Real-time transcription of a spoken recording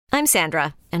I'm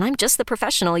Sandra, and I'm just the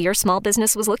professional your small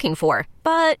business was looking for.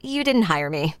 But you didn't hire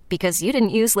me because you didn't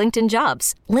use LinkedIn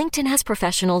Jobs. LinkedIn has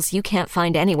professionals you can't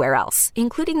find anywhere else,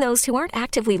 including those who aren't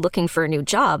actively looking for a new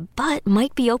job, but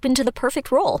might be open to the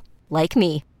perfect role, like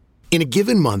me. In a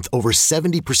given month, over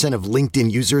 70% of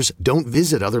LinkedIn users don't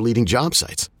visit other leading job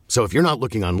sites. So if you're not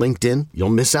looking on LinkedIn, you'll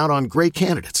miss out on great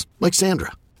candidates like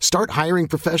Sandra. Start hiring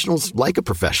professionals like a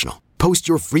professional. Post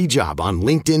your free job on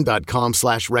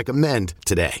linkedin.com/recommend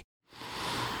today.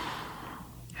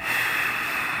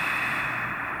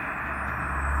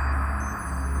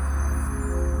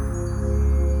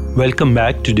 Welcome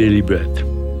back to Daily Breath.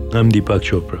 I'm Deepak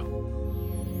Chopra.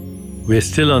 We're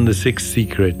still on the sixth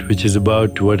secret, which is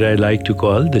about what I like to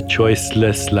call the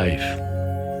choiceless life.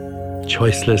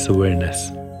 Choiceless awareness.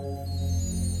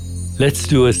 Let's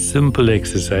do a simple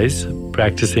exercise,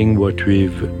 practicing what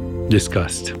we've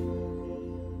discussed.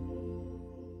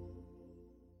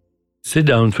 Sit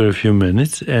down for a few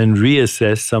minutes and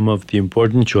reassess some of the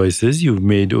important choices you've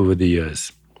made over the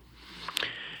years.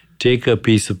 Take a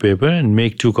piece of paper and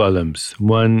make two columns.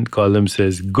 One column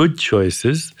says good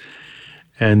choices,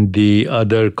 and the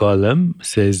other column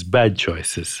says bad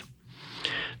choices.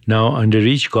 Now, under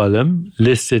each column,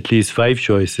 list at least 5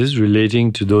 choices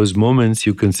relating to those moments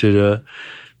you consider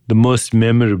the most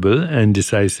memorable and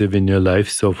decisive in your life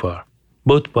so far,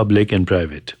 both public and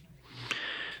private.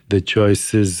 The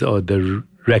choices or the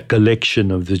recollection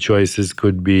of the choices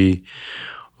could be,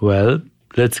 well,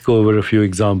 let's go over a few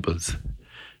examples.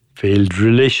 Failed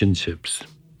relationships,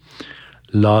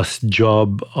 lost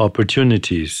job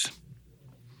opportunities,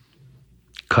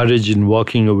 courage in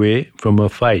walking away from a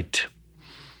fight,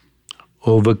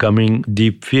 overcoming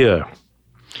deep fear,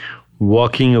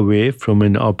 walking away from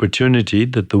an opportunity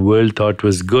that the world thought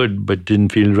was good but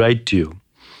didn't feel right to you,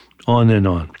 on and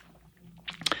on.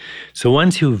 So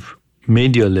once you've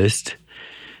made your list,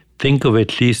 think of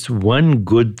at least one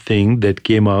good thing that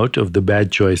came out of the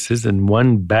bad choices and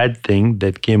one bad thing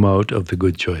that came out of the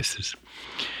good choices.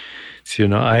 So,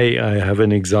 I have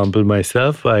an example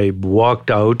myself. I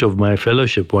walked out of my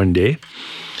fellowship one day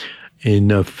in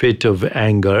a fit of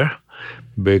anger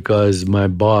because my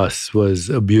boss was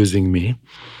abusing me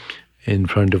in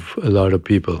front of a lot of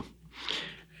people.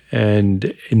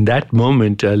 And in that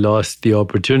moment, I lost the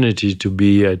opportunity to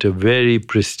be at a very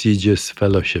prestigious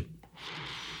fellowship.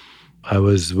 I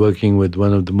was working with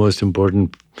one of the most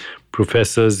important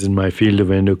professors in my field of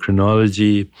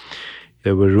endocrinology.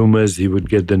 There were rumors he would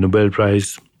get the Nobel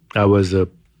Prize. I was a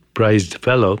prized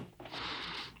fellow.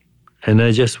 And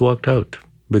I just walked out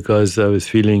because I was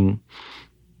feeling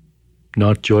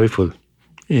not joyful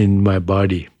in my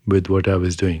body with what I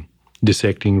was doing,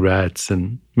 dissecting rats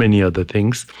and many other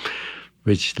things,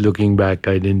 which looking back,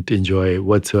 I didn't enjoy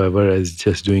whatsoever. I was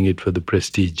just doing it for the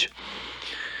prestige.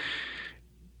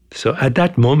 So at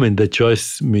that moment, the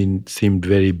choice seemed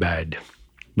very bad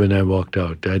when I walked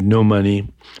out. I had no money.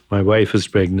 My wife was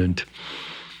pregnant.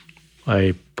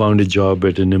 I found a job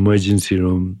at an emergency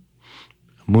room,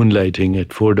 moonlighting at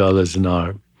 $4 an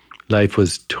hour. Life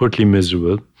was totally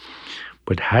miserable.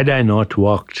 But had I not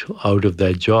walked out of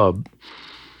that job,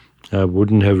 I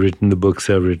wouldn't have written the books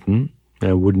I've written.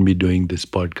 I wouldn't be doing this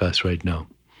podcast right now.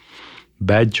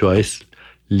 Bad choice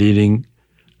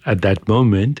at that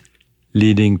moment,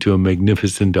 leading to a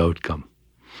magnificent outcome.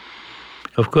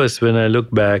 Of course, when I look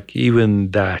back,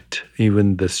 even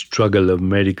the struggle of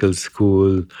medical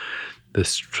school, the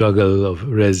struggle of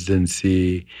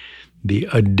residency, the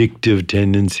addictive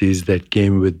tendencies that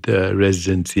came with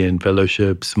residency and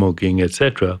fellowship, smoking,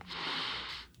 etc.,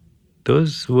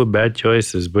 those were bad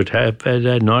choices. But had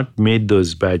I not made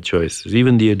those bad choices,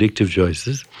 even the addictive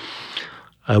choices,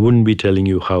 I wouldn't be telling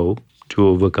you how to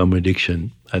overcome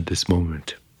addiction at this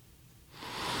moment.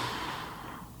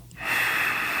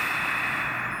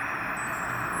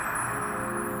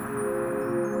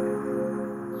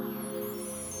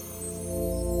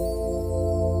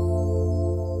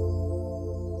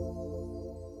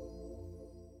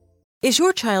 Is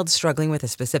your child struggling with a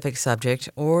specific subject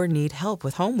or need help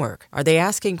with homework? Are they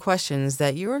asking questions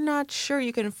that you're not sure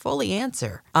you can fully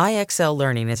answer? IXL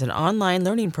Learning is an online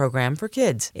learning program for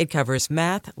kids. It covers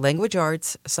math, language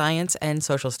arts, science, and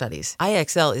social studies.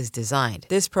 IXL is designed.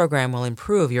 This program will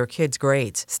improve your kids'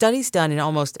 grades. Studies done in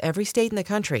almost every state in the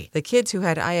country. The kids who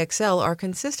had IXL are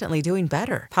consistently doing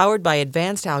better. Powered by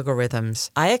advanced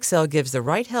algorithms, IXL gives the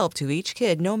right help to each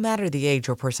kid no matter the age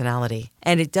or personality.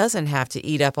 And it doesn't have to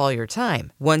eat up all your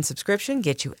time. One subscription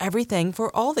gets you everything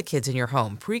for all the kids in your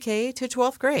home, pre-K to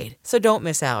 12th grade. So don't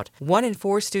miss out. 1 in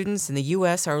 4 students in the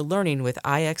U.S. are learning with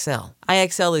IXL.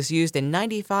 IXL is used in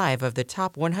 95 of the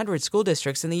top 100 school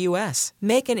districts in the U.S.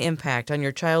 Make an impact on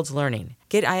your child's learning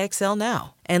Get IXL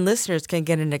now. And listeners can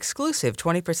get an exclusive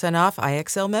 20% off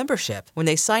IXL membership when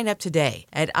they sign up today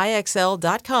at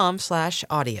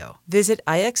IXL.com/audio. Visit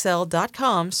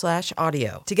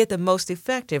IXL.com/audio to get the most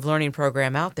effective learning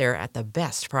program out there at the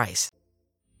best price.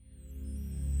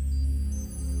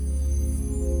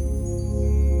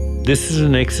 This is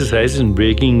an exercise in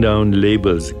breaking down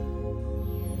labels,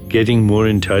 getting more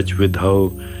in touch with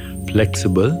how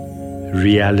flexible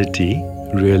reality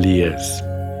really is.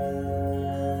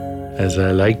 As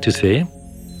I like to say,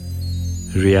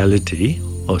 reality,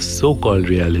 or so-called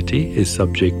reality, is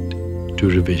subject to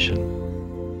revision.